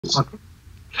Okay.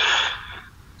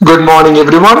 Good morning,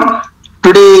 everyone.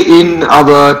 Today, in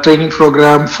our training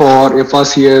program for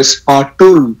FRCS Part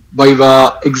 2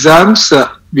 Viva exams,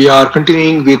 we are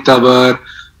continuing with our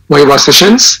Viva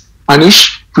sessions.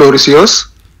 Anish, floor is yours.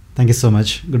 Thank you so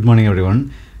much. Good morning,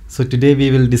 everyone. So, today we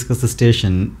will discuss the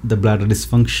station, the bladder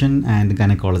dysfunction, and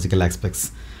gynecological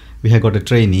aspects. We have got a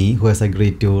trainee who has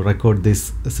agreed to record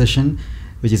this session,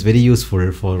 which is very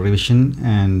useful for revision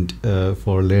and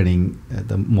for learning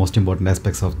the most important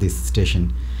aspects of this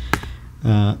station.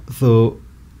 So,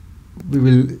 we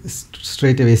will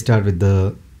straight away start with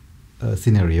the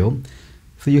scenario.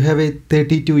 So, you have a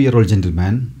 32-year-old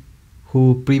gentleman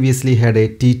who previously had a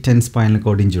T10 spinal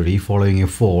cord injury following a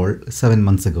fall 7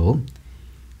 months ago.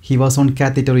 He was on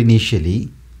catheter initially,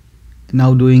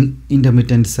 now doing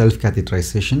intermittent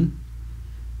self-catheterization.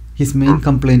 His main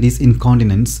complaint is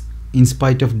incontinence in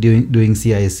spite of doing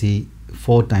CISE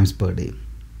 4 times per day.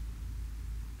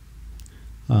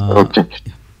 Okay.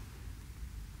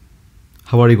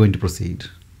 How are you going to proceed?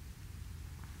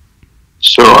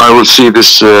 So I will see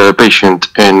this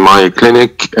patient in my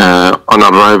clinic. On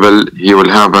arrival, he will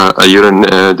have a urine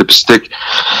dipstick,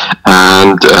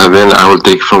 and then I will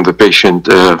take from the patient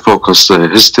focus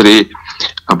history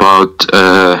about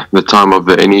the time of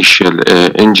the initial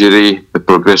injury, the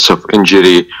progressive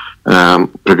injury,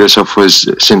 progressive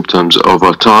with symptoms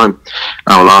over time.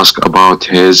 I will ask about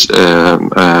his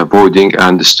voiding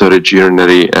and storage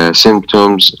urinary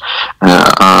symptoms.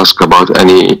 Ask about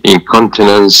any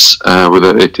incontinence,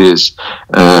 whether it is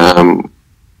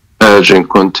urge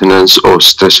incontinence or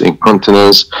stress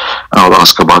incontinence. I'll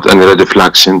ask about any red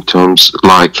flag symptoms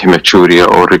like hematuria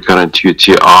or recurrent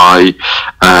UTI,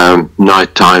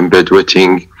 nighttime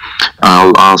bedwetting.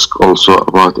 I'll ask also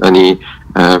about any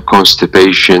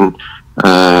constipation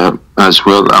as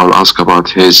well. I'll ask about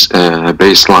his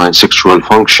baseline sexual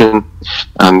function,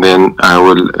 and then I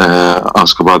will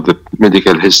ask about the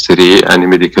medical history, any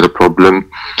medical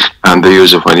problem, and the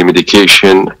use of any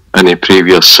medication, any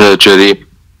previous surgery.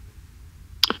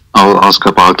 I'll ask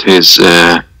about his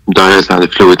diet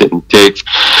and fluid intake.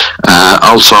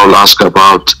 Also, I'll ask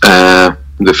about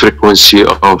the frequency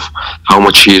of how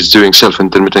much he is doing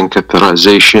self-intermittent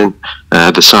catheterization,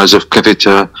 the size of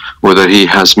catheter, whether he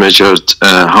has measured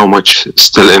how much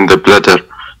still in the bladder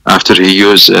after he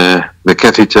used the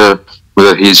catheter,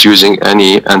 whether he is using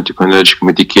any anticholinergic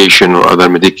medication or other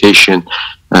medication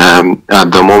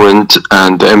at the moment,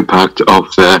 and the impact of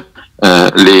the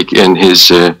leak in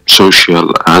his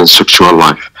social and sexual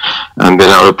life. And then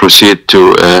I will proceed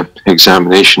to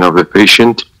examination of the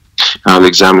patient. I'll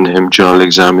examine him general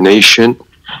examination,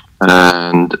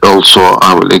 and also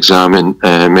I will examine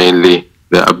mainly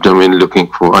the abdomen,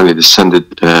 looking for any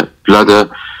distended bladder.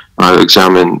 I'll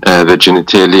examine the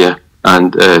genitalia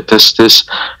and testis,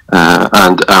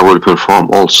 and I will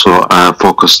perform also a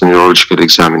focused neurological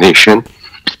examination.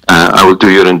 I will do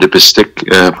urine dipstick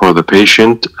for the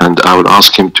patient, and I will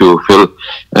ask him to fill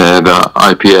the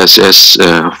IPSS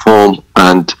form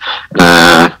and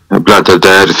bladder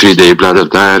diary, 3-day bladder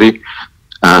diary,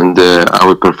 and I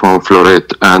will perform flow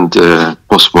rate and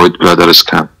post-void bladder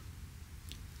scan.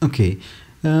 Okay.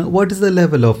 What is the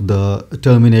level of the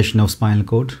termination of spinal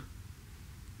cord?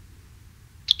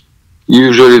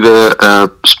 Usually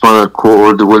the spinal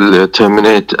cord will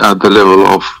terminate at the level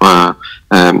of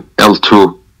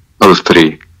L2,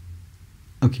 L3.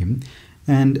 Okay.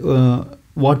 And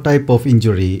what type of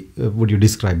injury would you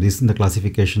describe this in the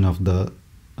classification of the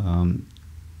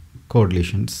cord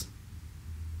lesions?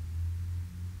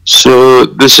 So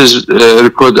this is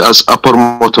recorded as upper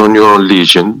motor neuron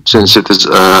lesion, since it is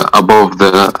above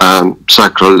the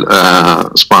sacral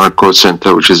spinal cord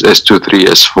center, which is S2, 3,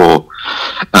 S4.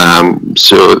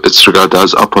 So it's regarded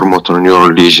as upper motor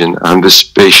neuron lesion, and this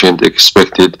patient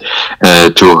expected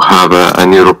to have a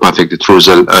neuropathic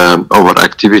detrusal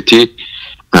overactivity,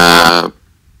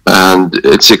 and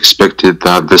it's expected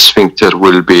that the sphincter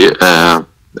will be,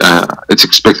 it's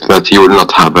expected that he will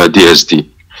not have a DSD.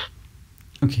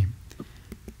 Okay.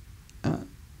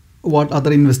 What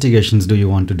other investigations do you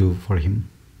want to do for him?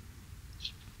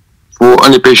 For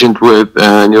any patient with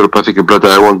neuropathic bladder,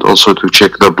 I want also to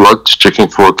check the blood, checking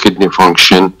for kidney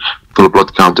function, full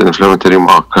blood count, and inflammatory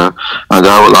marker. And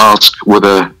I will ask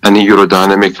whether any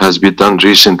urodynamic has been done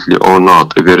recently or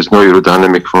not. If there is no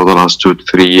urodynamic for the last 2 to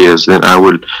 3 years, then I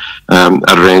will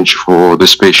arrange for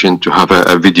this patient to have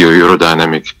a video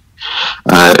urodynamic.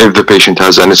 If the patient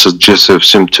has any suggestive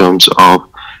symptoms of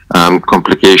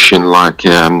complication like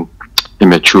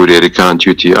hematuria, recurrent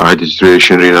UTI,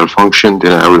 deterioration renal function,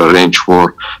 then I will arrange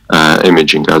for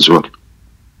imaging as well.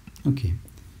 Okay.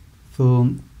 So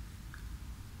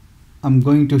I'm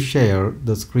going to share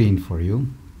the screen for you.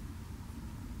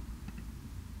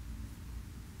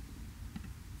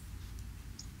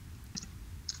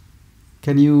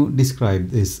 Can you describe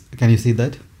this? Can you see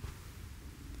that?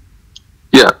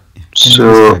 Yeah.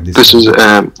 So this is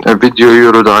a video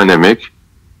urodynamic.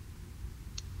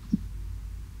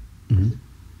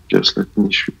 Just let me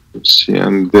see,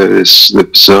 and there is the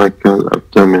cervical,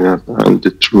 abdominal, and the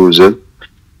detrusal.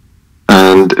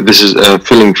 And this is a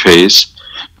filling phase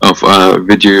of a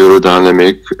video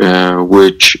urodynamic,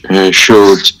 which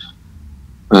showed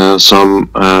some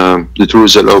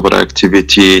detrusal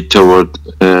overactivity toward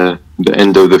the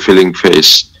end of the filling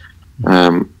phase.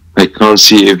 I can't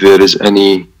see if there is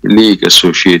any leak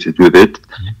associated with it.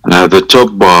 The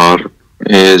top bar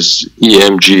is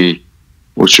EMG,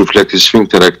 which reflects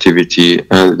sphincter activity,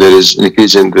 and there is an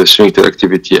increase in the sphincter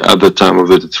activity at the time of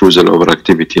the detrusal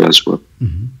overactivity as well.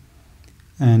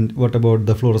 And what about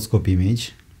the fluoroscopy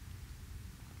image?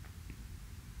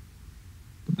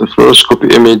 The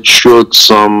fluoroscopy image showed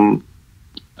some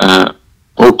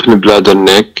open bladder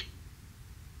neck,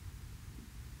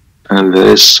 and there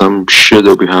is some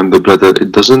shadow behind the bladder.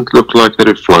 It doesn't look like a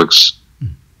reflux.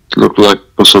 It looks like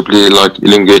possibly like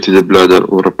elongated bladder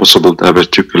or a possible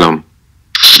diverticulum.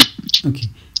 Okay.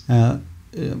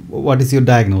 What is your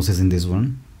diagnosis in this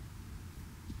one?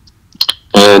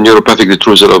 Neuropathic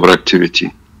detrusal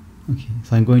overactivity. Okay.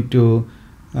 So I'm going to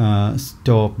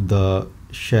stop the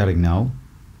sharing now.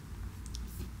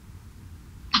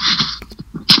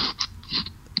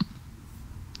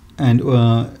 And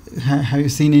have you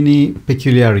seen any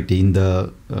peculiarity in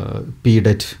the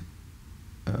PDET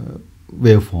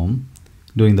waveform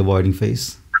during the voiding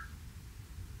phase?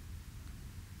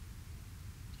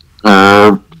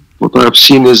 What I've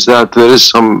seen is that there is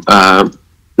some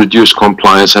reduced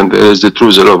compliance, and there is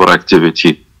detrusal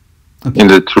overactivity in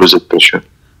the detrusal patient.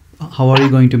 How are you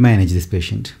going to manage this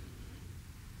patient?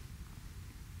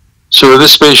 So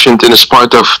this patient, in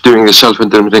spite of doing a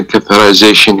self-intermittent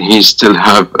catheterization, he still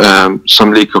have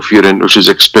some leak of urine, which is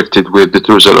expected with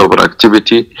detrusal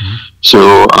overactivity.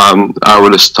 So I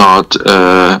will start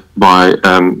by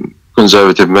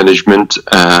conservative management,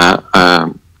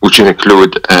 which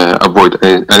include avoid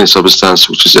any substance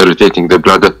which is irritating the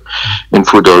bladder in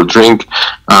food or drink.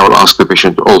 I will ask the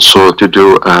patient also to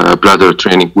do bladder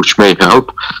training, which may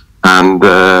help. And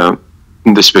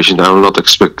in this patient, I will not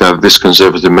expect that this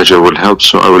conservative measure will help,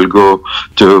 so I will go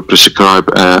to prescribe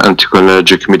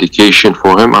anticholinergic medication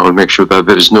for him. I will make sure that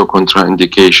there is no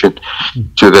contraindication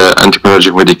to the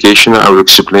anticholinergic medication. I will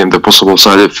explain the possible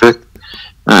side effect,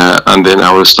 and then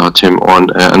I will start him on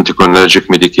anticholinergic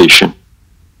medication.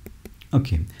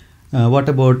 Okay. What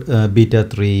about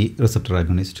beta-3 receptor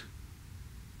agonist?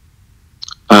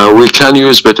 We can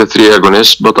use beta-3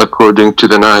 agonist, but according to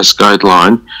the NICE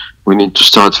guideline, we need to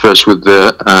start first with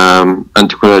the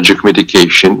anticholinergic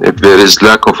medication. If there is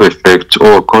lack of effect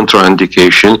or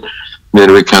contraindication,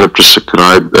 then we can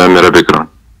prescribe mirabegron.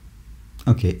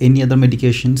 Okay. Any other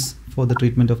medications for the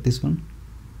treatment of this one?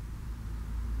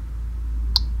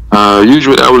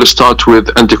 Usually I will start with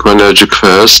anticholinergic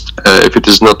first. If it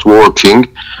is not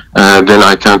working, then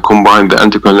I can combine the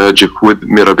anticholinergic with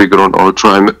mirabegron or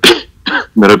try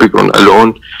mirabegron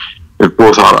alone. If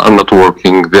both are not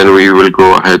working, then we will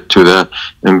go ahead to the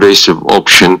invasive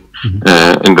option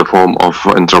in the form of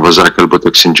intravesical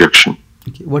Botox injection.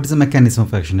 Okay. What is the mechanism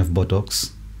of action of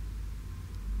Botox?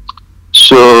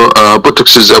 So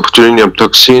Botox is a botulinum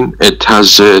toxin. It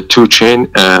has two chains,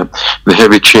 the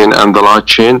heavy chain and the light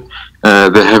chain.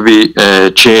 The heavy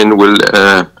chain will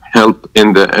help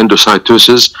in the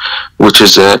endocytosis, which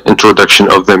is an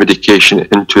introduction of the medication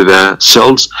into the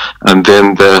cells, and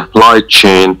then the light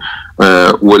chain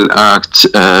will act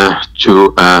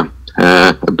to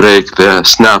break the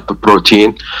SNAP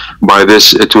protein. By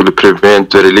this, it will prevent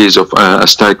the release of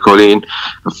acetylcholine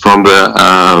from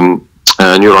the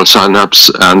neural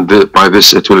synapse, and by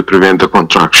this it will prevent the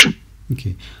contraction.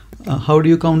 Okay. How do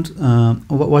you count,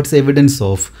 what's the evidence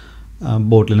of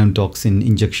botulinum toxin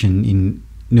injection in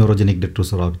neurogenic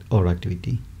detrusor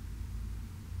overactivity?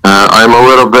 I am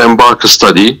aware of the EMBARK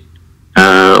study,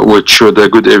 which showed a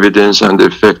good evidence and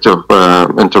effect of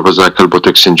intravesical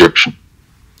Botox injection.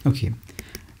 Okay.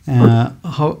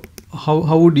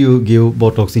 How would you give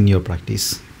Botox in your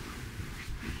practice?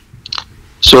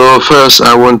 So first,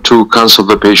 I want to counsel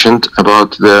the patient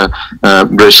about the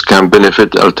risk and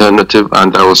benefit alternative,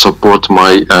 and I will support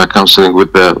my counseling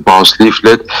with the bounce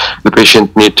leaflet. The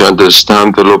patient needs to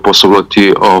understand the low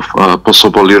possibility of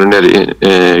possible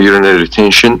urinary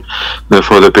retention.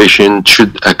 Therefore, the patient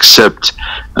should accept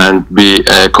and be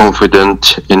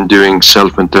confident in doing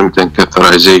self-intermittent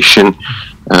catheterization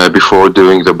before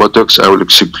doing the Botox. I will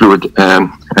exclude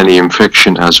any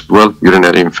infection as well,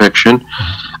 urinary infection.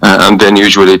 And then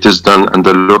usually it is done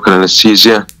under local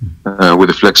anesthesia with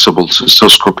a flexible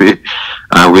cystoscopy.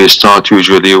 We start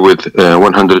usually with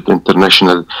 100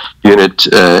 international unit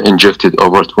injected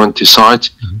over 20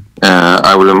 sites.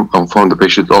 I will inform the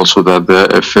patient also that the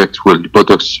effect will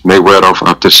Botox may wear off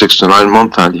after 6 to 9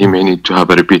 months, and he may need to have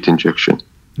a repeat injection.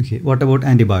 Okay, what about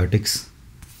antibiotics?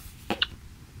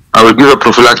 I will give a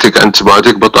prophylactic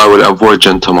antibiotic, but I will avoid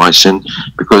gentamicin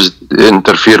because it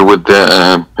interfere with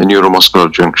the neuromuscular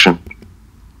junction.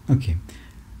 Okay.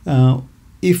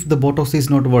 If the Botox is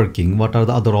not working, what are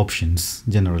the other options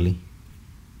generally?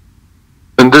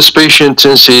 In this patient,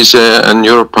 since he's a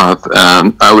neuropath,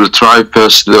 I will try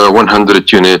first the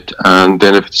 100 unit, and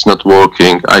then if it's not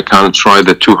working, I can try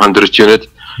the 200 unit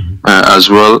as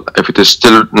well. If it is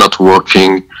still not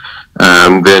working,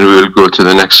 then we will go to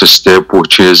the next step,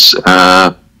 which is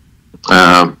either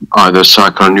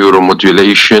sacral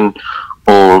neuromodulation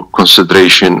or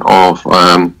consideration of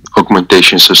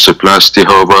augmentation cystoplasty.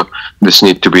 However, this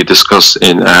needs to be discussed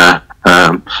in a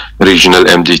regional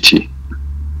MDT.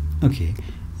 Okay.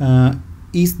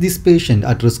 Is this patient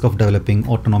at risk of developing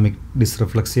autonomic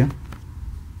dysreflexia?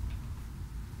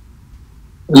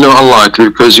 No, unlikely,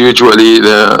 because usually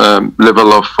the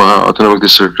level of autonomic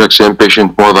dysreflexia in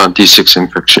patient more than T6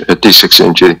 infection, T6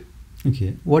 injury.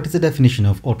 Okay. What is the definition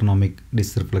of autonomic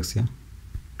dysreflexia?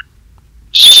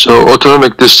 So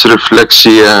autonomic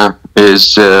dysreflexia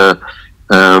is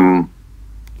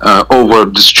over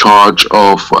discharge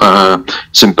of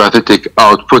sympathetic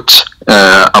output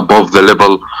above the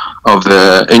level of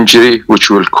the injury, which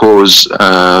will cause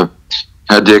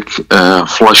headache,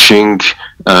 flushing,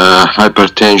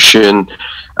 hypertension,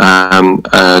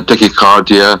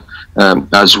 tachycardia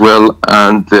as well,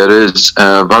 and there is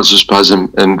vasospasm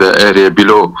in the area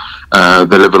below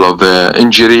the level of the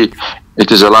injury. It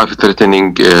is a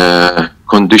life-threatening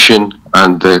condition,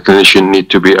 and the clinician need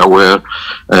to be aware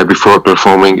before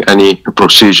performing any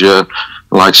procedure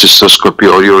like cystoscopy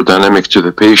or urodynamic to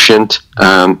the patient.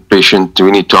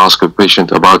 We need to ask the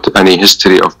patient about any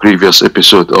history of previous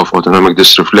episode of autonomic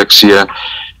dysreflexia.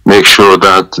 Make sure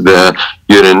that the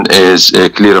urine is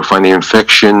clear of any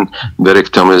infection, the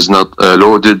rectum is not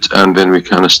loaded, and then we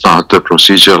can start the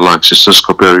procedure like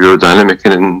cystoscopy or urodynamic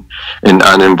in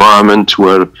an environment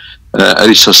where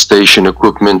resuscitation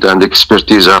equipment and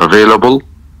expertise are available.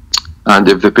 And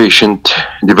if the patient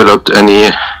developed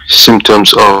any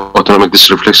symptoms of autonomic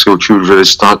dysreflexia, which usually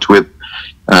start with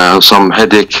some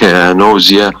headache,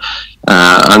 nausea,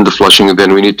 and the flushing,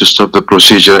 then we need to stop the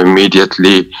procedure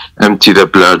immediately, empty the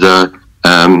bladder,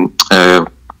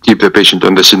 keep the patient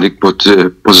on the sitting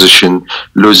position,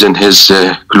 loosen his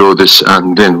clothes,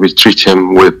 and then we treat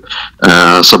him with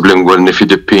sublingual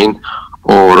nifedipine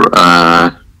or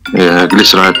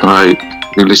glyceryl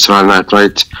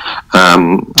nitrite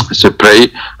spray.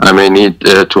 I may need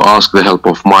to ask the help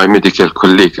of my medical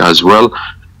colleague as well.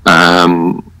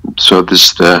 So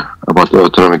this is about the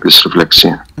autonomic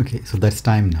dysreflexia. Okay, so that's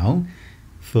time now.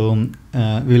 So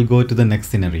we'll go to the next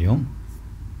scenario.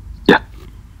 Yeah.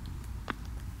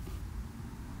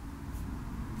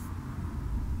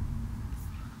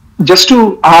 Just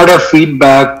to add a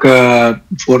feedback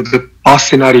for the past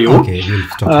scenario, Okay, we'll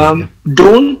stop here.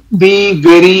 don't be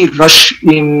very rush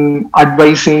in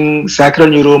advising sacral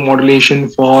neuromodulation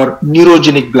for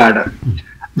neurogenic bladder.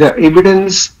 The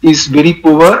evidence is very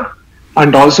poor,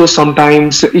 and also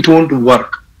sometimes it won't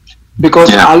work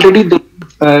because already the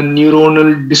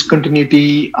neuronal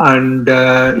discontinuity and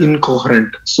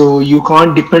incoherent. So you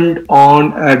can't depend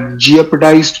on a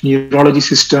jeopardized neurology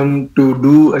system to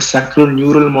do a sacral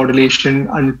neural modulation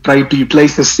and try to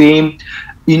utilize the same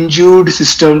injured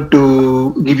system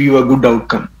to give you a good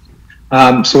outcome.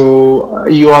 So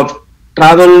you have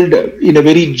traveled in a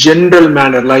very general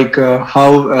manner, like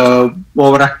how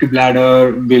overactive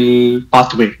bladder will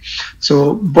pathway.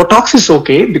 So Botox is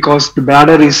okay because the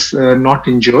bladder is not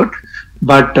injured.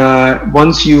 But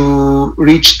once you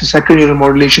reach the sacral neural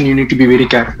modulation, you need to be very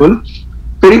careful.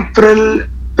 Peripheral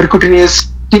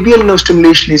percutaneous tibial nerve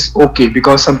stimulation is okay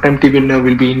because sometimes tibial nerve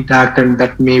will be intact and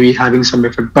that may be having some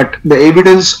effect. But the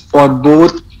evidence for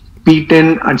both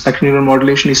P10 and sacral neural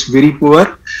modulation is very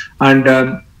poor. And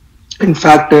in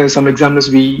fact, some examiners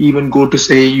we even go to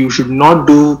say you should not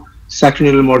do sacral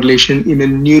neural modulation in a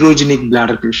neurogenic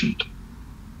bladder patient.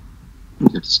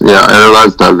 Yes. Yeah, I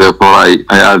realized that. Therefore, I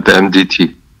add the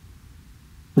MDT.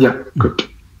 Yeah, good.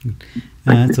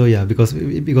 So yeah, because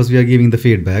we are giving the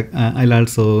feedback, I'll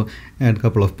also add a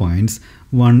couple of points.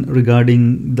 One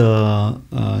regarding the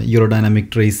urodynamic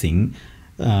tracing.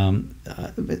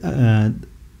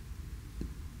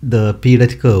 the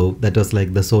period curve that was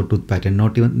like the sawtooth pattern,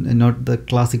 not the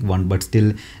classic one, but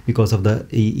still because of the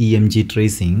EMG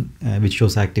tracing, which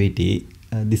shows activity.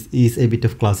 This is a bit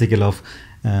of classical of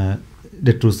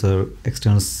detrusor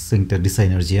external sphincter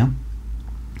dyssynergia.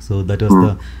 So that was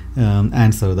the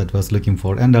answer that was looking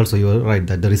for. And also you are right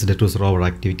that there is detrusor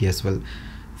overactivity as well.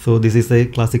 So this is a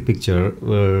classic picture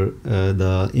where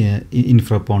the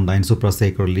infrapontine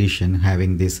suprasacral lesion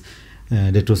having this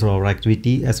detrusor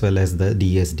overactivity as well as the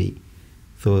DSD.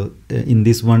 So in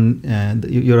this one,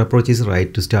 your approach is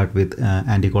right to start with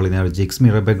anticholinergics.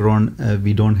 Mirabegron,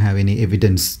 we don't have any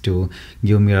evidence to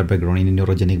give mirabegron in a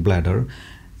neurogenic bladder.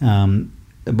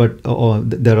 But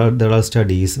there are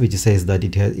studies which says that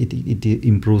it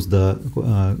improves the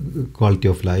quality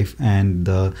of life and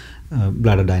the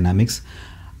bladder dynamics.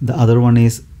 The other one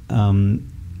is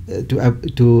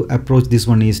to approach this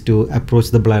one is to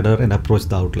approach the bladder and approach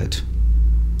the outlet.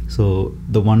 So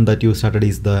the one that you started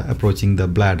is the approaching the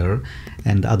bladder,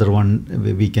 and the other one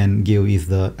we can give is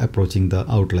the approaching the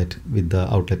outlet with the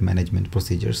outlet management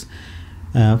procedures.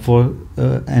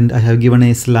 And I have given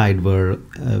a slide where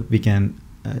we can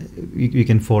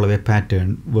follow a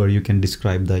pattern where you can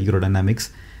describe the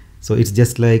urodynamics. So it's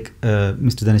just like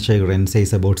Mr. Dhanasekaran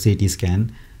says about CT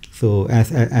scan. So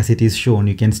as it is shown,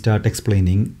 you can start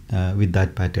explaining with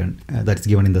that pattern that's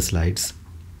given in the slides.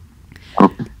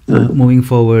 Moving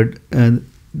forward, the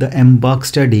EMBARK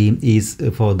study is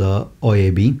for the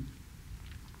OAB,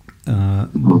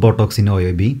 Botox in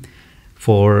OAB.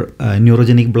 For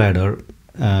neurogenic bladder,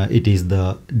 it is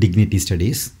the Dignity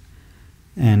studies.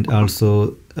 And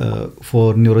also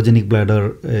for neurogenic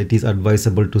bladder, it is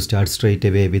advisable to start straight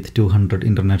away with 200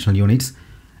 international units.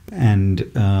 And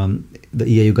the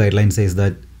EAU guideline says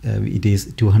that it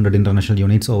is 200 international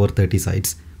units over 30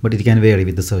 sites, but it can vary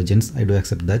with the surgeons. I do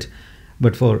accept that.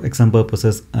 But for exam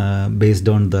purposes, based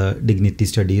on the Dignity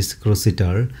studies,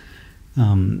 Crosital,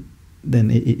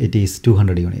 then it is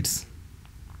 200 units.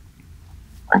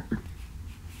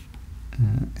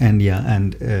 And yeah,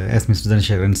 and as Mr.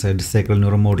 Dhanasekaran said, sacral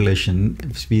neuromodulation,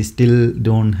 we still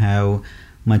don't have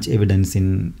much evidence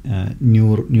in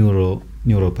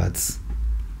neuropaths.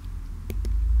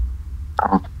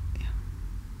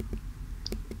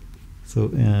 So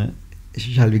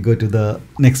shall we go to the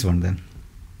next one then?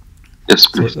 Yes,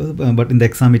 please. So, but in the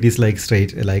exam it is like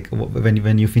straight, like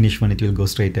when you finish one, it will go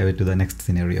straight away to the next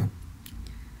scenario.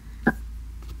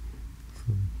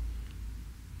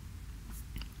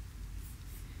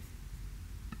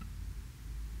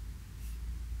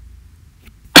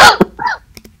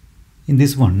 In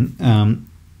this one,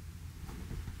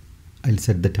 I'll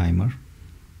set the timer.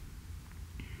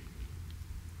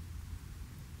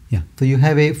 Yeah, so you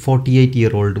have a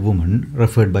 48-year-old woman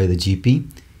referred by the GP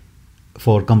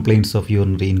for complaints of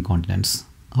urinary incontinence.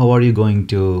 How are you going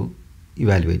to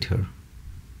evaluate her?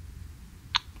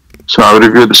 So I will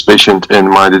review this patient in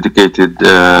my dedicated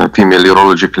female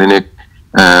urology clinic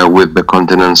with the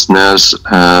continence nurse.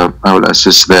 I will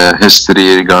assess the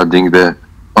history regarding the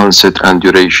onset and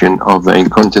duration of the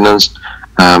incontinence.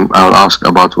 I will ask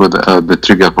about whether the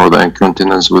trigger for the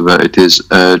incontinence, whether it is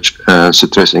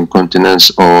stress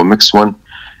incontinence or mixed one.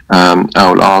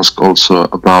 I will ask also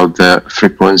about the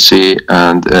frequency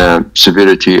and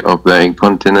severity of the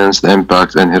incontinence, the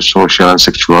impact on her social and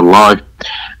sexual life.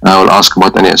 I will ask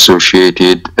about any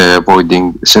associated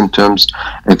voiding symptoms,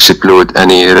 exclude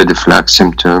any red flag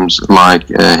symptoms like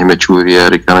hematuria,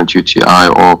 recurrent UTI,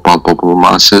 or palpable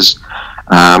masses.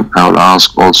 I will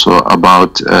ask also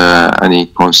about any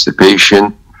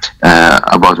constipation,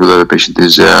 about whether the patient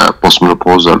is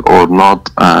postmenopausal or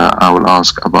not. I will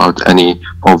ask about any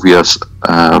obvious,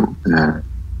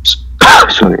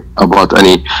 about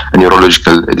any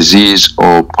neurological disease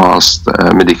or past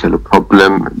medical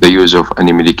problem, the use of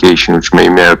any medication which may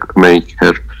make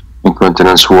her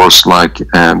incontinence worse, like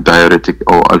diuretic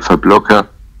or alpha blocker.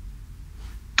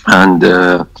 And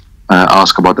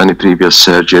ask about any previous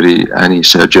surgery, any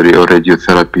surgery or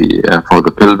radiotherapy for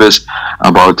the pelvis,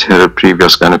 about her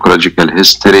previous gynecological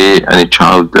history, any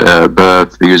child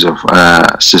birth, the use of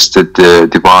assisted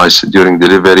device during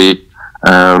delivery,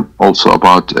 also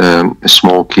about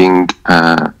smoking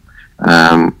as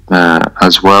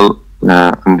well.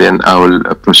 And then I will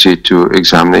proceed to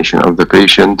examination of the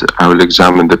patient. I will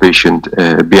examine the patient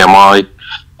BMI,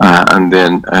 and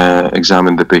then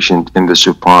examine the patient in the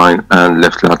supine and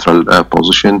left lateral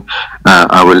position.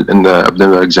 I will, in the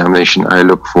abdominal examination, I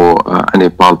look for any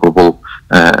palpable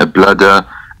bladder,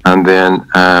 and then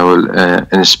I will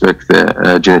inspect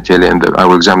the genitalia, and I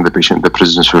will examine the patient, the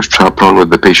presence of chaperone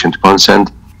with the patient consent.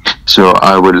 So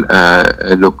I will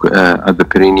look at the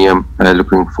perineum,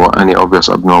 looking for any obvious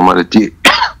abnormality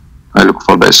I look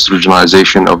for the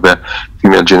estrogenization of the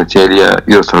female genitalia,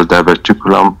 urethral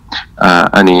diverticulum,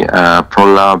 any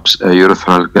prolapse,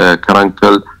 urethral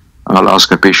caruncle. I'll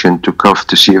ask a patient to cough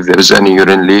to see if there is any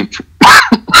urine leak.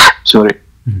 Sorry.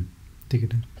 Take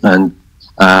it. And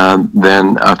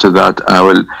then after that, I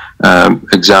will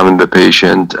examine the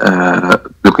patient,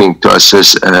 looking to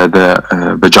assess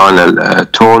the vaginal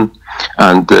tone,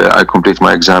 and I complete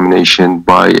my examination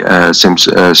by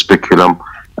speculum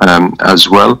as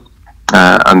well.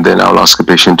 And then I'll ask a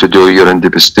patient to do urine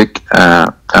dipstick.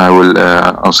 I will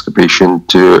ask a patient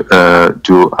to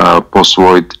do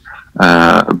post-void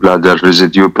bladder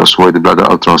residue, post-void bladder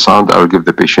ultrasound. I will give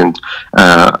the patient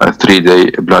a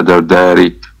 3-day bladder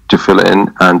diary to fill in,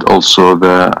 and also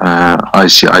the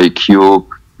ICIQ,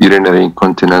 urinary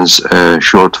incontinence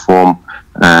short form,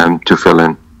 to fill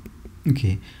in.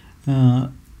 Okay.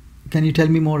 Can you tell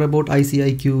me more about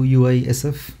ICIQ,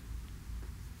 UISF?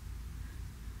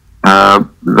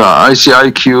 The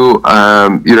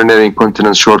ICIQ, urinary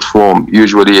incontinence short form,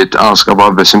 usually it asks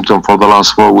about the symptom for the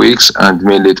last 4 weeks, and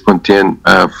mainly it contains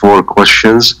 4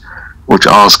 questions, which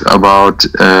ask about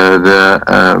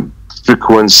the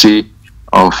frequency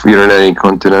of urinary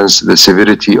incontinence, the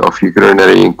severity of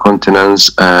urinary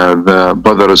incontinence, the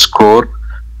bladder score,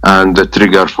 and the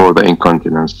trigger for the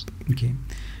incontinence. Okay.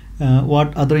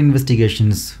 What other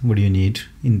investigations would you need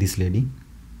in this lady?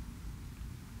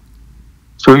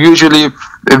 So usually,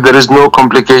 if there is no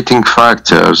complicating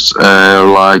factors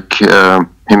like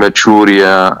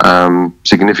hematuria,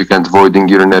 significant voiding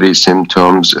urinary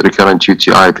symptoms, recurrent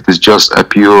UTI, if it is just a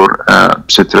pure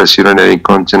citrus urinary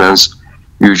incontinence,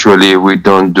 usually we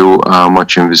don't do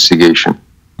much investigation.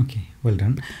 Okay, well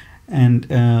done. And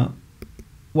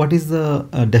what is the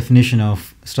definition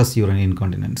of stress urinary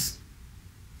incontinence?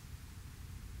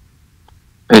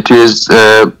 It is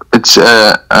it's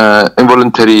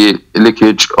involuntary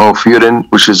leakage of urine,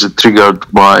 which is triggered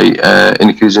by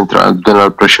increased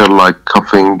intra-abdominal pressure, like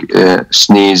coughing,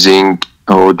 sneezing,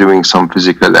 or doing some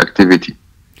physical activity.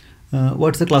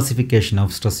 What's the classification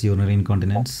of stress urinary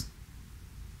incontinence?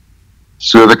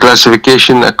 So the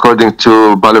classification, according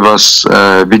to Balivas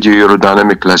video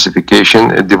urodynamic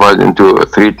classification, it divided into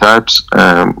 3 types.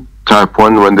 Type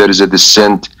 1, when there is a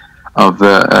descent of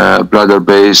the bladder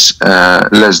base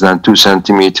less than 2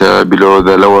 centimeters below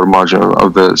the lower margin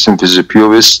of the symphysis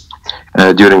pubis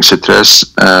during stress.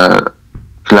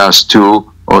 Class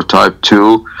 2 or type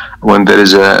 2, when there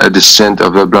is a descent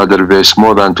of the bladder base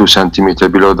more than 2 centimeters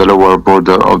below the lower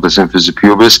border of the symphysis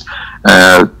pubis.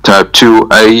 Type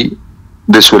 2A,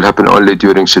 this will happen only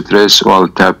during stress, while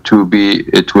type 2B,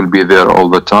 it will be there all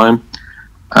the time.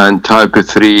 And type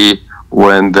 3,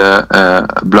 when the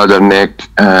bladder neck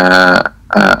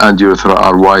and urethra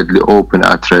are widely open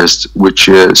at rest, which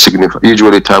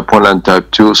usually type 1 and type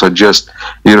 2 suggest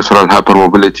urethral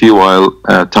hypermobility, while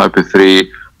type 3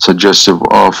 suggestive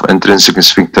of intrinsic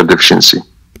sphincter deficiency.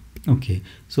 Okay,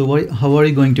 so how are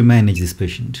you going to manage this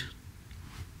patient?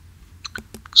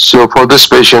 So for this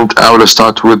patient, I will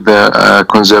start with the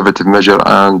conservative measure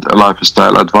and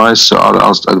lifestyle advice. So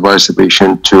I'll advise the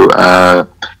patient to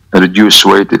reduce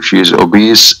weight if she is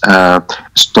obese,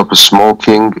 stop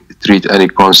smoking, treat any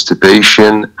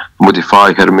constipation,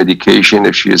 modify her medication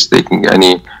if she is taking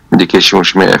any medication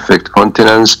which may affect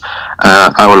continence.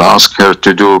 I will ask her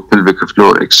to do pelvic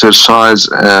floor exercise,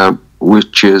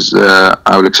 which is,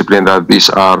 I will explain that these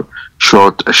are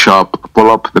short, sharp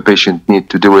pull-up. The patient needs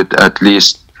to do it at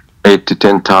least 8 to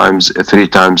 10 times, 3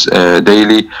 times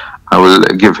daily. I will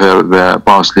give her the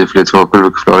pass leaflet for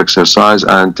pelvic floor exercise,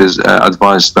 and it is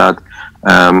advised that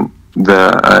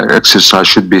the exercise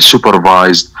should be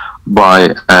supervised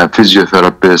by a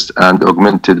physiotherapist and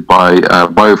augmented by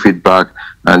biofeedback,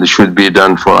 and it should be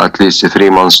done for at least 3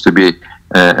 months to be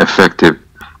effective.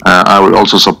 I will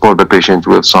also support the patient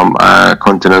with some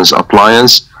continence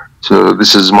appliance. So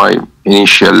this is my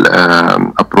initial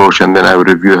approach, and then I will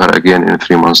review her again in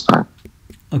 3 months' time.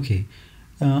 Okay.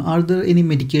 Are there any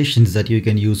medications that you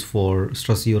can use for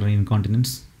stress urinary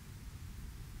incontinence?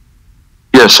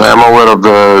 Yes, I am aware of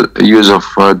the use of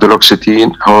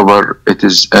duloxetine. However, it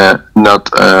is not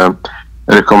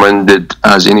recommended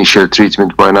as initial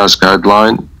treatment by NAS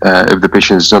guideline. If the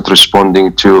patient is not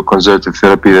responding to conservative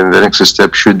therapy, then the next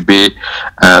step should be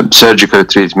surgical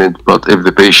treatment. But if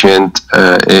the patient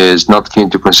is not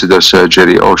keen to consider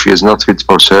surgery, or she is not fit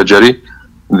for surgery,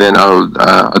 then I'll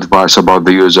advise about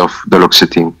the use of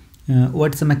duloxetine.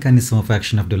 What's the mechanism of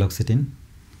action of duloxetine?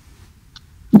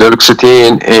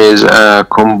 Duloxetine is a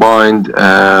combined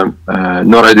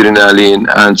noradrenaline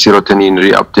and serotonin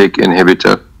reuptake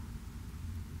inhibitor.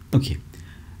 Okay.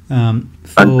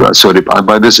 And sorry,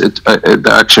 by this,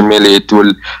 the action mainly it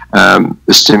will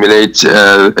stimulate,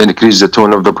 increase the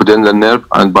tone of the pudendal nerve,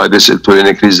 and by this it will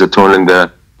increase the tone in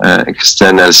the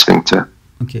external sphincter.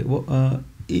 Okay. Well,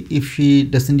 if he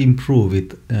doesn't improve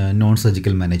with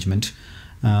non-surgical management,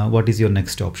 what is your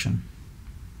next option?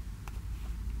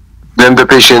 Then the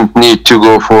patient need to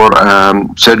go for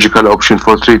surgical option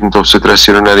for treatment of stress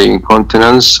urinary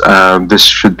incontinence. This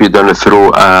should be done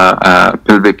through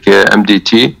pelvic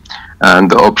MDT,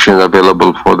 and the option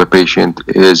available for the patient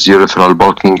is urethral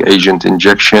bulking agent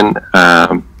injection.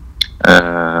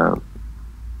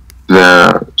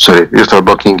 Urethral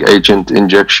bulking agent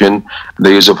injection,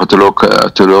 the use of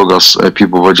autologous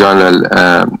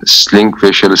pubovaginal sling,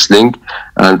 facial sling,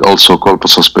 and also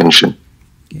corpus suspension.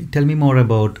 Okay. Tell me more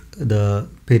about the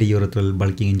periurethral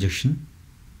bulking injection,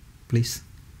 please.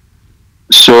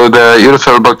 So the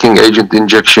urethral bulking agent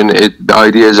injection, the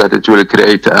idea is that it will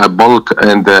create a bulk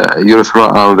in the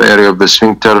urethra and the area of the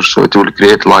sphincter, so it will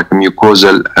create like a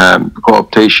mucosal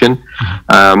coaptation.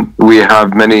 We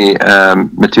have many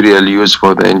material used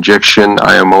for the injection.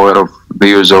 I am aware of the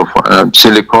use of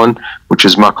silicone, which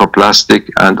is macroplastic,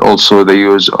 and also the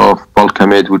use of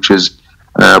Bulkamid, which is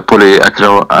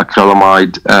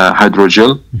polyacrylamide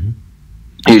hydrogel.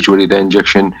 Usually the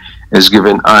injection is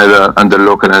given either under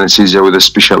local anesthesia with a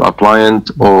special appliance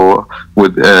or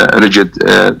with rigid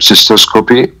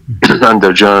cystoscopy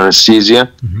under general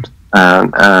anesthesia.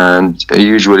 And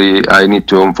usually I need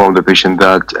to inform the patient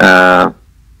that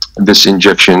this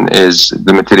injection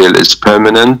the material is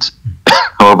permanent.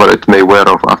 However, it may wear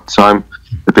off after time.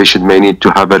 The patient may need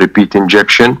to have a repeat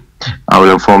injection. I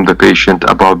will inform the patient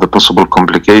about the possible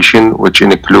complication, which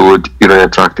include urinary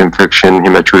tract infection,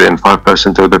 hematuria in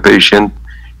 5% of the patient,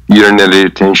 urinary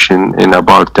retention in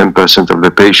about 10% of the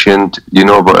patient, de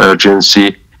novo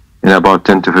urgency in about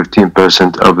 10 to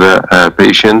 15% of the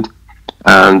patient,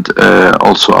 and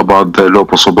also about the low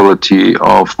possibility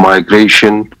of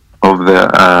migration of the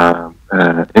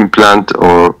implant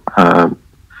or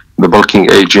the bulking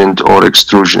agent or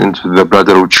extrusion into the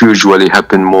bladder, which usually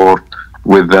happen more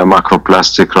with the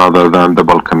macroplastic rather than the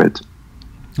Bulkamid.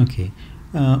 Okay.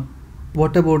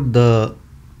 What about the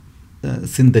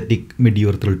synthetic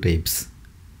midurethral tapes?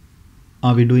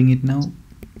 Are we doing it now?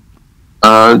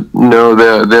 No,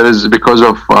 there is, because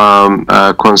of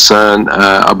concern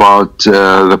about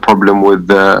the problem with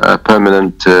the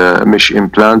permanent mesh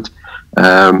implant.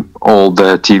 All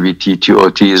the TVT,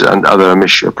 TOTs, and other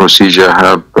mesh procedure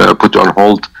have put on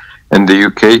hold in the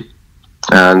UK.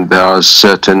 And there are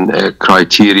certain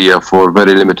criteria for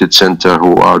very limited center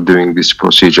who are doing this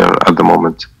procedure at the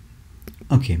moment.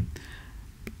 Okay.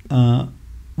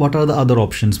 What are the other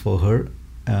options for her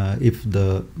if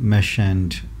the mesh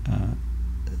and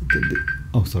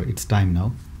oh, sorry, it's time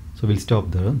now, so we'll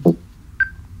stop there.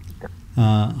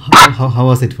 How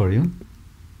was it for you?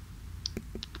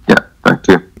 Yeah, thank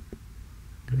you.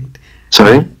 Great.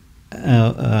 Sorry?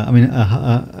 I mean,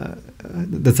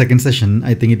 the second session,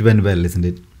 I think it went well, isn't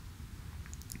it?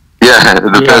 Yeah,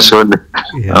 the first one.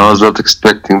 Yeah. I was not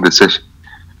expecting the session.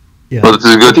 Yeah. But it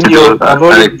is good I think to you do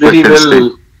covered it very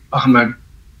well, Ahmed.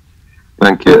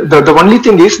 Thank you. The only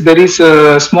thing is there is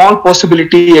a small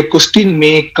possibility a question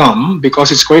may come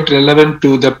because it's quite relevant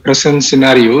to the present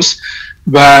scenarios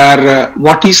where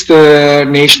what is the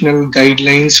national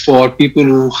guidelines for people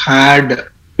who had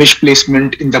mesh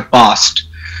placement in the past.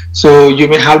 So you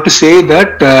may have to say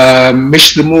that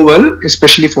mesh removal,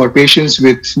 especially for patients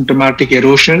with symptomatic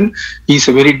erosion, is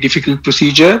a very difficult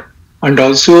procedure. And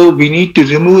also we need to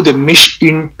remove the mesh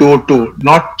in toto,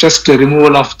 not just the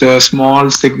removal of the small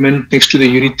segment next to the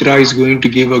urethra is going to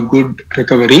give a good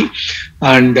recovery.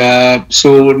 And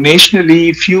so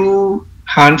nationally, few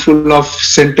handful of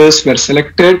centers were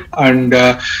selected, and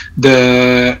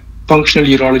the functional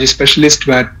urology specialists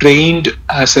were trained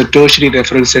as a tertiary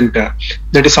referral center.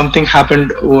 That is something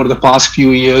happened over the past few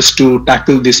years to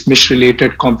tackle these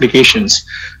mesh-related complications.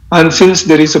 And since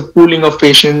there is a pooling of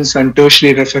patients and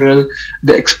tertiary referral,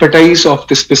 the expertise of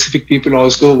the specific people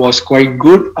also was quite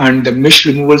good, and the mesh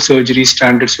removal surgery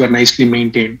standards were nicely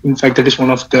maintained. In fact, that is one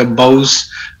of the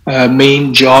BOW's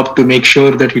main job, to make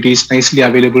sure that it is nicely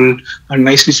available and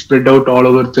nicely spread out all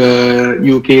over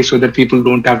the UK so that people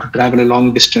don't have to travel a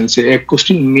long distance. A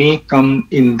question may come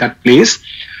in that place.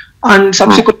 And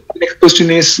subsequently, the next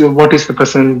question is, what is the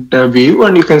present view?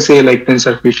 And you can say like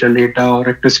tensor fascial data or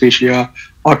rectus fascia,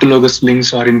 autologous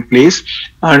links are in place.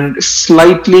 And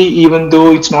slightly, even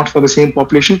though it's not for the same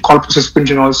population, corpus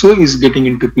suspension also is getting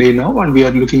into play now. And we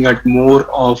are looking at more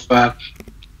of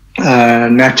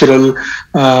natural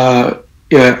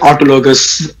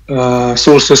autologous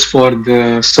sources for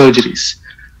the surgeries.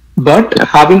 But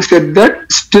having said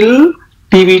that, still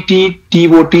TVT,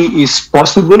 TOT is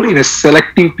possible in a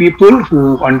selective people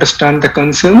who understand the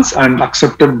concerns and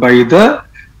accepted by the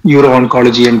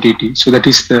uro-oncology MTT. So that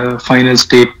is the final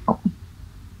state.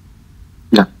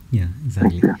 Yeah,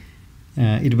 exactly.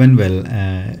 It went well,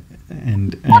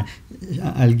 and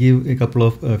I'll give a couple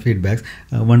of feedbacks.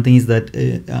 One thing is that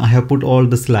I have put all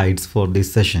the slides for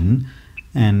this session,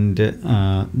 and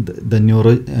the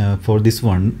neuro for this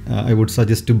one, I would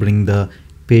suggest to bring the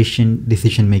patient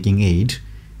decision making aid.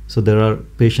 So there are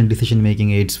patient decision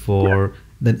making aids for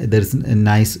there's a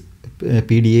nice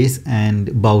PDAs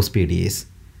and BOWS PDAs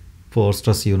for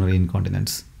stress urinary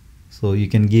incontinence. So you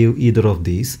can give either of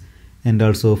these. And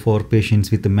also for patients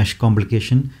with the mesh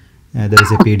complication, there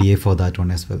is a PDA for that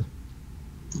one as well.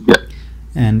 Yeah.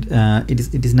 And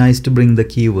it is nice to bring the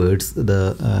keywords,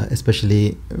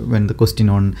 especially when the question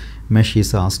on mesh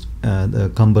is asked, the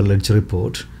Cumberledge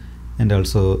report, and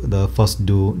also the first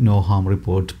do no harm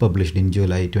report published in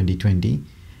July 2020.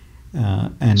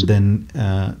 And then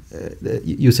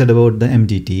you said about the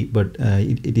MDT, but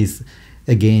it is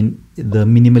again the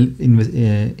minimal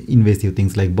invasive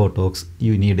things like Botox.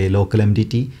 You need a local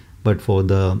MDT, but for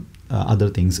the other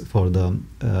things, for the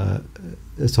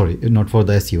sorry, not for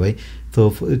the SUI. So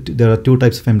there are two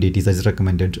types of MDTs as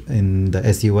recommended in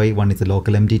the SUI. One is the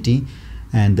local MDT,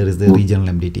 and there is the regional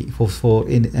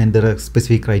MDT. And there are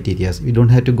specific criteria. You don't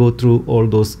have to go through all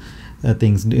those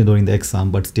things during the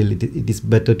exam, but still it is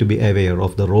better to be aware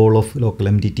of the role of local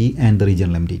MDT and the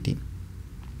regional MDT.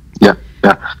 Yeah.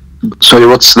 Sorry,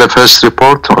 what's the first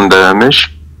report on the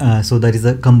mesh? So that is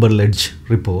a Cumberledge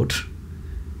report,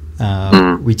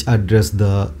 which address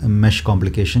the mesh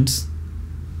complications,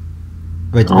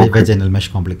 vaginal mesh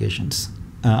complications.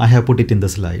 I have put it in the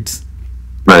slides.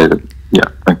 Right. Yeah,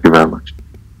 thank you very much.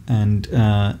 And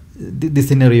this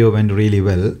scenario went really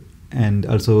well. And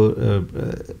also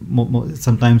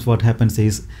sometimes what happens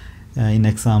is in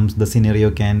exams the scenario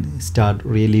can start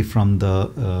really from the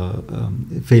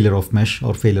failure of mesh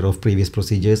or failure of previous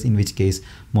procedures, in which case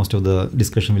most of the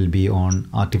discussion will be on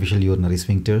artificial urinary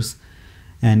sphincters.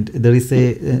 And there is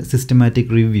a systematic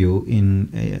review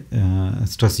in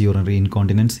stress urinary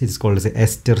incontinence. It is called as a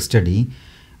ESTER study,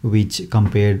 which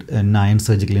compared 9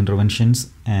 surgical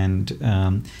interventions, and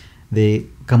they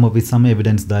come up with some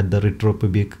evidence that the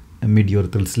retropubic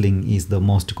mid-urethral sling is the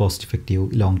most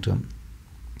cost-effective long-term.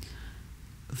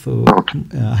 So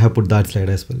I have put that slide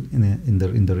as well in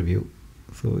the review.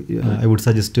 So I would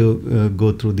suggest to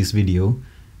go through this video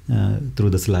through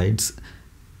the slides.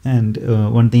 And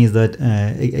one thing is that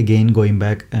again, going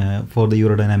back for the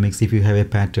urodynamics, if you have a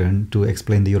pattern to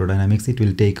explain the urodynamics, it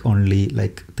will take only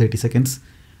like 30 seconds,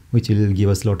 which will give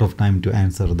us a lot of time to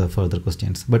answer the further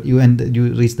questions. But you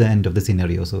reach the end of the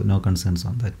scenario, so no concerns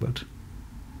on that part.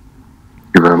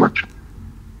 Thank you very much.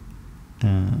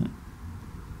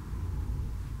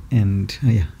 And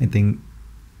yeah, I think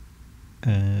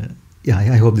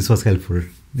I hope this was helpful.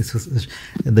 This was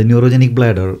the neurogenic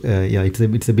bladder. Yeah, it's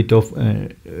a bit of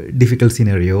difficult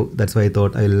scenario. That's why I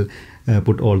thought I'll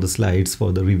put all the slides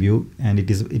for the review. And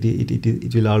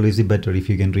it will always be better if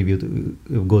you can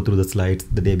go through the slides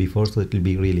the day before, so it will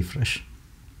be really fresh.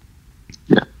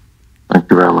 Yeah,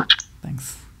 thank you very much.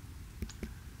 Thanks.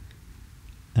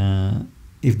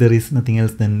 If there is nothing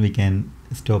else, then we can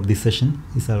stop this session.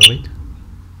 Is that all right?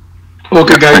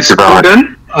 Okay, guys, well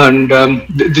done. And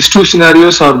these two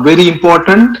scenarios are very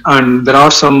important, and there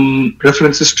are some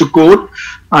references to code.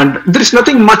 And there is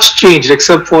nothing much changed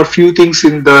except for a few things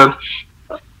in the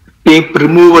tape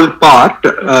removal part.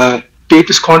 Tape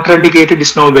is contraindicated,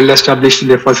 is now well established in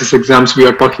the FRCS exams. We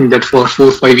are talking that for 4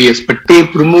 or 5 years. But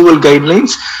tape removal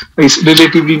guidelines is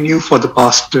relatively new for the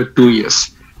past 2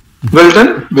 years. Well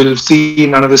done. We'll see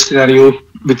in another scenario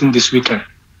within this weekend.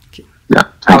 Yeah,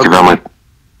 thank you very much.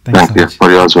 Thanks Thank you for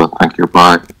you as well. Thank you.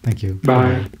 Bye. Thank you.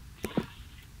 Bye.